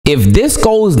if this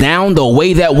goes down the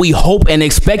way that we hope and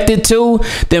expect it to,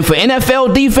 then for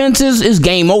NFL defenses, it's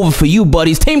game over for you,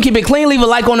 buddies. Team, keep it clean. Leave a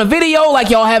like on the video like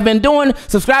y'all have been doing.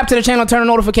 Subscribe to the channel, turn the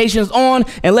notifications on,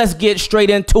 and let's get straight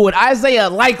into it. Isaiah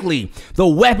Likely, the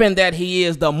weapon that he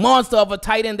is, the monster of a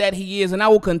tight end that he is, and I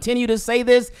will continue to say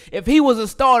this, if he was a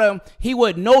starter, he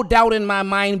would no doubt in my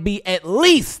mind be at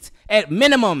least, at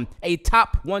minimum, a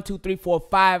top 1, 2, 3, 4,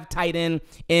 5 tight end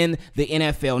in the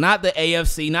NFL. Not the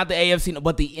AFC,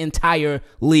 but the entire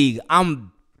league.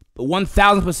 I'm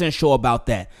 1,000% sure about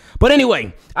that. But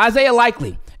anyway, Isaiah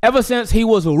Likely, ever since he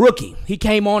was a rookie, he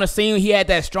came on the scene, he had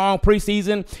that strong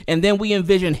preseason, and then we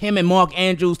envisioned him and Mark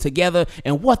Andrews together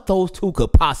and what those two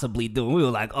could possibly do. We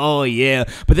were like, oh yeah.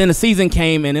 But then the season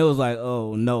came and it was like,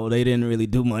 oh no, they didn't really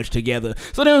do much together.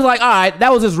 So then it was like, all right,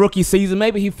 that was his rookie season.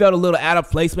 Maybe he felt a little out of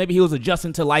place. Maybe he was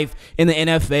adjusting to life in the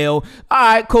NFL. All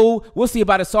right, cool. We'll see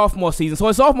about his sophomore season. So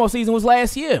his sophomore season was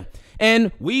last year.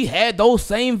 And we had those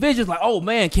same visions like, oh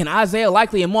man, can Isaiah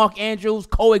Likely and Mark Andrews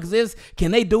coexist? Can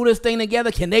they do this thing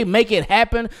together? Can they make it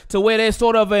happen to where they're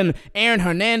sort of an Aaron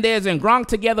Hernandez and Gronk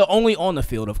together, only on the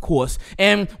field, of course?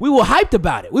 And we were hyped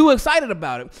about it. We were excited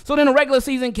about it. So then the regular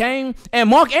season came, and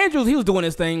Mark Andrews, he was doing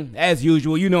his thing as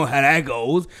usual. You know how that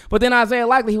goes. But then Isaiah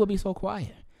Likely, he would be so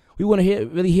quiet. We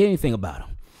wouldn't really hear anything about him.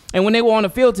 And when they were on the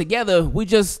field together, we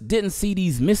just didn't see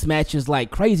these mismatches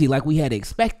like crazy like we had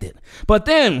expected. But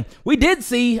then we did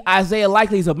see Isaiah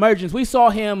Likely's emergence. We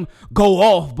saw him go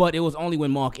off, but it was only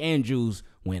when Mark Andrews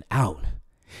went out.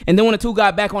 And then when the two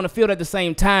got back on the field at the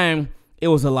same time, it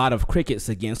was a lot of crickets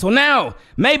again. So now,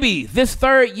 maybe this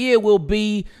third year will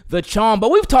be the charm.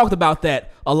 But we've talked about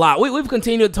that a lot. We've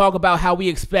continued to talk about how we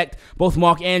expect both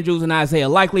Mark Andrews and Isaiah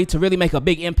Likely to really make a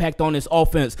big impact on this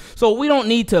offense. So we don't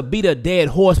need to beat a dead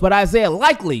horse. But Isaiah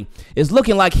Likely is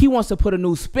looking like he wants to put a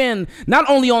new spin, not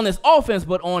only on this offense,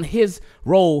 but on his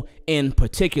role in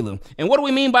particular. And what do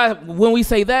we mean by when we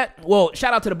say that? Well,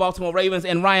 shout out to the Baltimore Ravens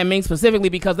and Ryan Mink specifically,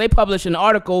 because they published an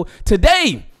article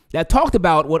today that talked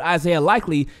about what Isaiah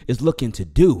Likely is looking to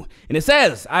do. And it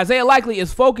says, Isaiah Likely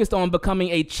is focused on becoming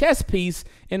a chess piece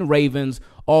in Ravens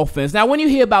offense. Now, when you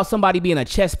hear about somebody being a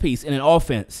chess piece in an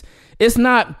offense, it's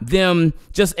not them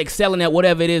just excelling at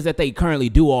whatever it is that they currently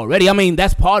do already. I mean,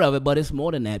 that's part of it, but it's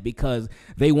more than that because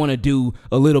they want to do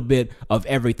a little bit of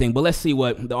everything. But let's see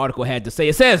what the article had to say.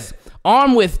 It says,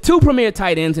 armed with two premier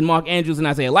tight ends in Mark Andrews and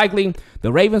Isaiah Likely,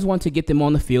 the Ravens want to get them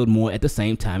on the field more at the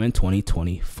same time in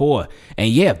 2024.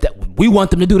 And yeah, we want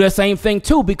them to do that same thing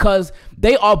too, because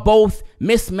they are both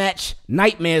mismatch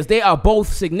nightmares. They are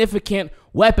both significant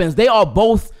weapons. They are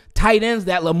both tight ends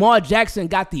that Lamar Jackson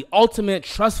got the ultimate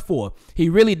trust for. He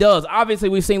really does. Obviously,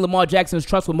 we've seen Lamar Jackson's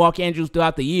trust with Mark Andrews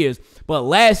throughout the years, but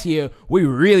last year, we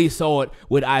really saw it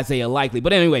with Isaiah Likely.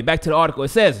 But anyway, back to the article. It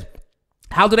says,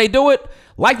 how do they do it?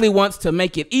 Likely wants to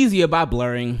make it easier by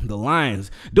blurring the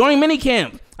lines. During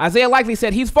minicamp, Isaiah Likely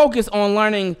said he's focused on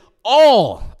learning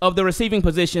all of the receiving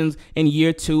positions in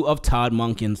year 2 of Todd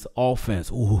Monken's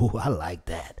offense. Ooh, I like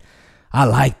that. I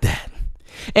like that.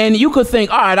 And you could think,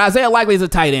 all right, Isaiah Likely is a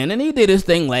tight end, and he did his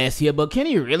thing last year, but can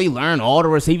he really learn all the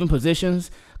receiving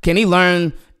positions? Can he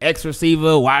learn X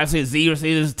receiver, Y receiver, Z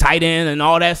receivers, tight end, and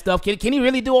all that stuff? Can he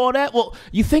really do all that? Well,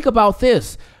 you think about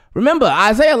this. Remember,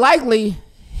 Isaiah Likely,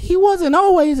 he wasn't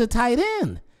always a tight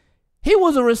end. He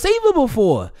was a receiver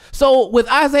before. So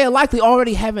with Isaiah Likely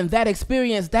already having that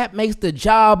experience, that makes the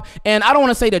job, and I don't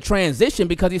want to say the transition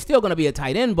because he's still going to be a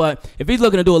tight end, but if he's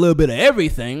looking to do a little bit of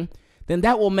everything, then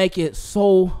that will make it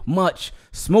so much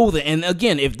smoother. And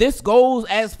again, if this goes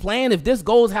as planned, if this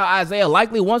goes how Isaiah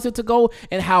Likely wants it to go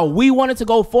and how we want it to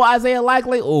go for Isaiah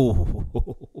Likely, oh.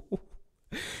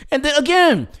 And then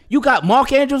again, you got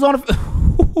Mark Andrews on the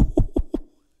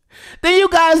then you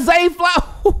got Zay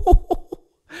Flower.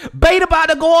 Bait about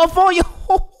to go off on you.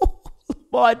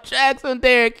 Boy, Jackson,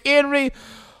 Derrick Henry.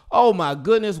 Oh my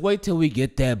goodness, wait till we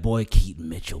get that boy Keaton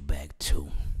Mitchell back too.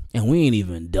 And we ain't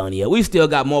even done yet. We still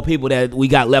got more people that we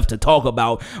got left to talk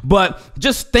about. But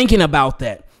just thinking about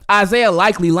that, Isaiah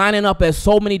Likely lining up at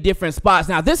so many different spots.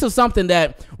 Now, this is something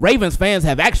that Ravens fans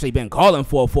have actually been calling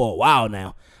for a while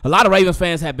now. A lot of Ravens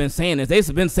fans have been saying this.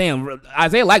 They've been saying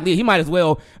Isaiah Likely, he might as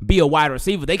well be a wide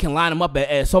receiver. They can line him up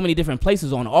at so many different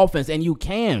places on offense, and you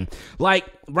can. Like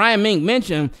Ryan Mink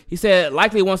mentioned, he said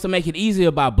Likely wants to make it easier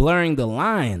by blurring the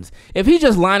lines. If he's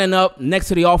just lining up next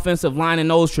to the offensive line in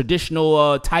those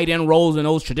traditional tight end roles and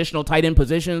those traditional tight end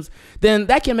positions, then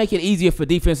that can make it easier for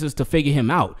defenses to figure him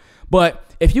out.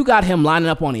 But if you got him lining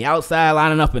up on the outside,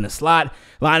 lining up in the slot,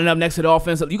 lining up next to the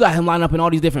offensive, you got him lining up in all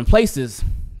these different places,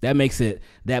 That makes it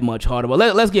that much harder.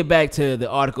 But let's get back to the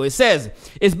article. It says,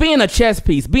 it's being a chess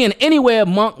piece, being anywhere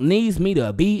Monk needs me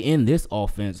to be in this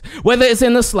offense. Whether it's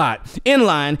in the slot, in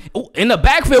line, in the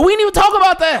backfield. We didn't even talk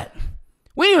about that.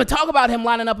 We didn't even talk about him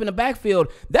lining up in the backfield.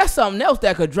 That's something else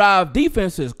that could drive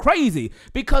defenses crazy.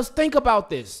 Because think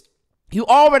about this.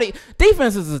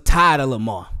 Defenses are tired of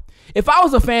Lamar. If I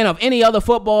was a fan of any other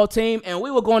football team and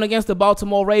we were going against the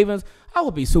Baltimore Ravens, I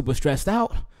would be super stressed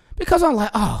out. Because I'm like,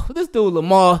 oh, this dude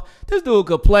Lamar, this dude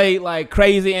could play like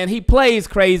crazy, and he plays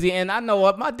crazy, and I know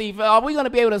what my defense, are we going to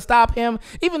be able to stop him?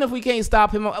 Even if we can't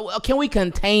stop him, can we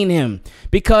contain him?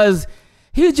 Because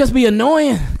he would just be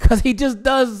annoying because he just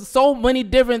does so many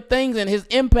different things, and his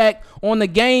impact on the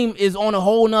game is on a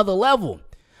whole nother level.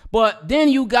 But then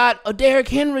you got a Derrick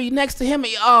Henry next to him.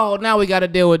 Oh, now we got to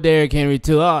deal with Derrick Henry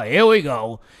too. Oh, here we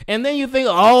go. And then you think,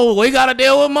 oh, we got to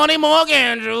deal with Money Mark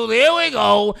Andrews. Here we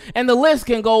go. And the list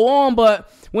can go on.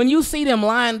 But when you see them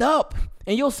lined up,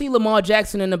 and you'll see Lamar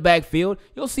Jackson in the backfield,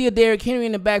 you'll see a Derrick Henry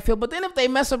in the backfield. But then if they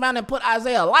mess around and put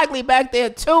Isaiah Likely back there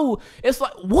too, it's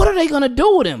like, what are they going to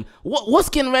do with him? What's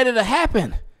getting ready to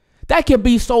happen? That can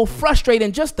be so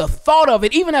frustrating, just the thought of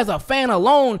it, even as a fan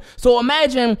alone. So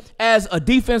imagine as a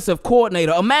defensive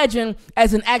coordinator, imagine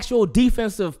as an actual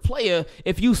defensive player,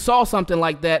 if you saw something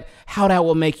like that, how that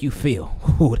would make you feel.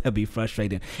 Ooh, that'd be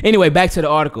frustrating. Anyway, back to the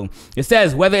article. It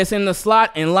says, whether it's in the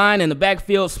slot, in line, in the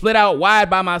backfield, split out wide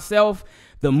by myself,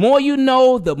 the more you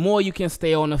know, the more you can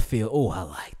stay on the field. Oh, I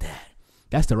like that.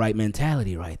 That's the right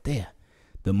mentality right there.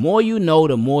 The more you know,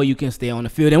 the more you can stay on the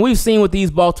field. And we've seen with these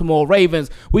Baltimore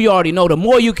Ravens, we already know the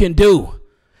more you can do.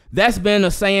 That's been a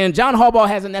saying. John Harbaugh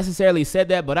hasn't necessarily said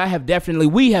that, but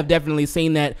we have definitely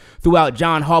seen that throughout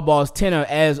John Harbaugh's tenure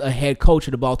as a head coach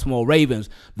of the Baltimore Ravens.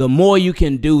 The more you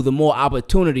can do, the more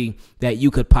opportunity that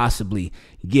you could possibly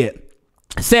get.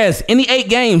 It says, in the 8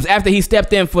 games after he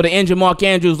stepped in for the injured Mark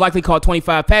Andrews, likely caught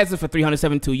 25 passes for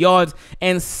 372 yards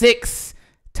and 6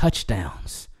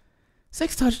 touchdowns.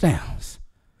 6 touchdowns.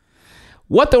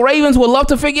 What the Ravens would love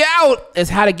to figure out is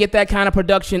how to get that kind of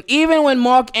production even when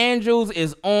Mark Andrews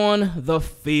is on the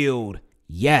field.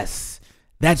 Yes,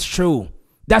 that's true.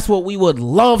 That's what we would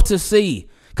love to see.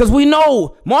 Because we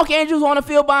know Mark Andrews on the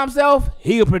field by himself,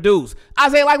 he can produce.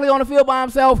 Isaiah Likely on the field by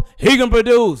himself, he can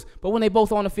produce. But when they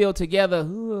both on the field together,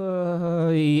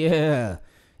 yeah,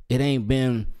 it ain't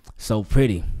been so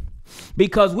pretty.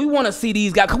 Because we want to see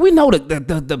these guys, because we know that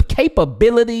the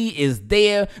capability is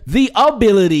there, the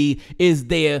ability is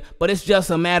there, but it's just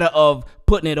a matter of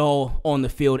putting it all on the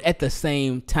field at the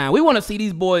same time. We want to see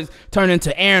these boys turn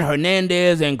into Aaron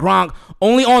Hernandez and Gronk,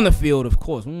 only on the field, of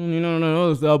course.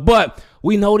 But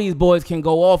we know these boys can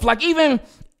go off. Like, even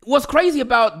what's crazy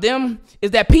about them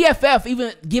is that PFF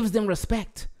even gives them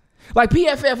respect. Like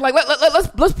PFF, like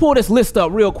let's pull this list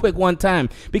up real quick one time,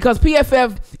 because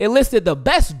PFF, it listed the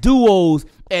best duos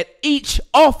at each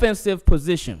offensive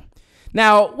position.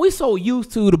 Now, we're so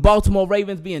used to the Baltimore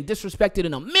Ravens being disrespected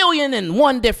in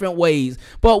 1,000,001 different ways,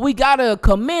 but we gotta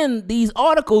commend these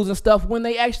articles and stuff when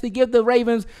they actually give the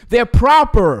Ravens their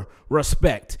proper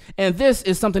respect. And this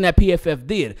is something that PFF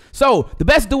did. So the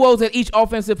best duos at each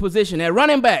offensive position: at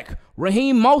running back,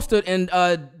 Raheem Mostert and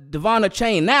Devon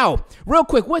Achane. Now, real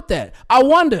quick with that, I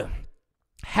wonder,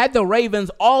 had the Ravens,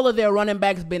 all of their running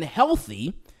backs been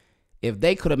healthy, if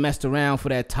they could have messed around for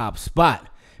that top spot.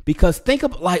 Because think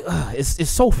of, like, it's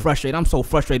so frustrating. I'm so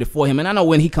frustrated for him. And I know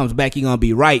when he comes back, he's going to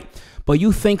be right. But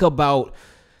you think about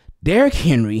Derrick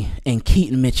Henry and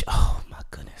Keaton Mitchell. Oh, my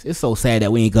goodness. It's so sad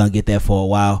that we ain't going to get that for a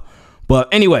while. But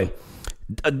anyway,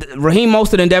 Raheem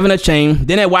Mostert and Devon Achane.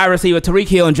 Then at wide receiver, Tyreek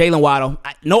Hill and Jalen Waddle.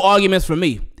 No arguments for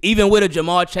me. Even with a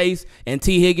Jamar Chase and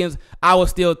T. Higgins, I would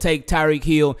still take Tyreek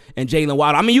Hill and Jalen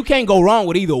Waddle. I mean, you can't go wrong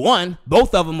with either one.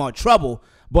 Both of them are trouble.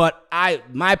 But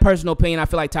my personal opinion, I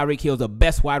feel like Tyreek Hill is the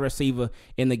best wide receiver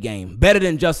in the game. Better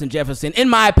than Justin Jefferson, in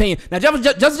my opinion. Now,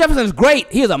 Justin Jefferson is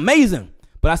great. He is amazing.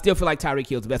 But I still feel like Tyreek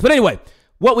Hill is the best. But anyway,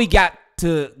 what we got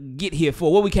to get here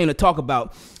for, what we came to talk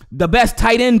about, the best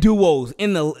tight end duos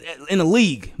in the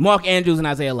league, Mark Andrews and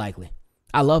Isaiah Likely.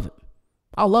 I love it.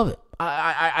 I love it.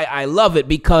 I love it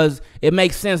because it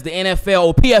makes sense. The NFL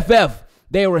or PFF,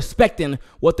 they're respecting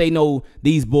what they know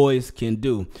these boys can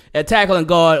do. At tackle and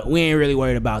guard, we ain't really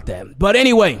worried about that. But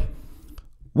anyway,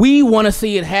 we want to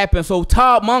see it happen. So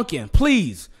Todd Monken,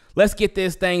 please, let's get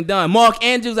this thing done. Mark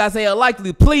Andrews, Isaiah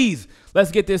Likely, please,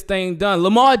 let's get this thing done.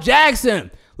 Lamar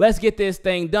Jackson, let's get this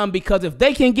thing done, because if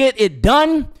they can get it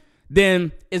done,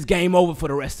 then it's game over for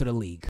the rest of the league.